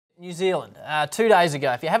New Zealand 2 days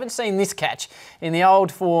ago. If you haven't seen this catch in the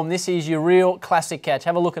old form, this is your real classic catch.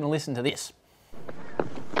 Have a look and listen to this.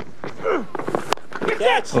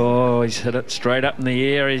 Oh, he's hit it straight up in the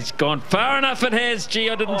air. He's gone far enough. It has.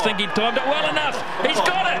 Gee, I didn't think he'd timed it well enough. He's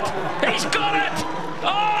got it. He's got it.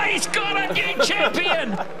 Oh, he's got it. You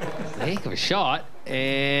champion. Heck of a shot.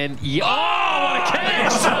 And oh, what a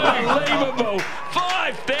catch! Unbelievable.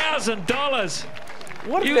 $5,000.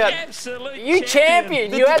 What you about absolute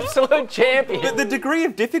champion? You absolute champion. But the degree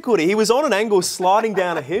of difficulty, he was on an angle sliding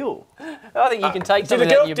down a hill. I think you can take some of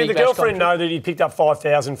that in your big Did the girlfriend know that he picked up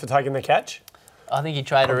 $5,000 for taking the catch? I think he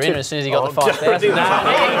traded her in as soon as he got the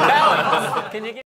 $5,000. Can you get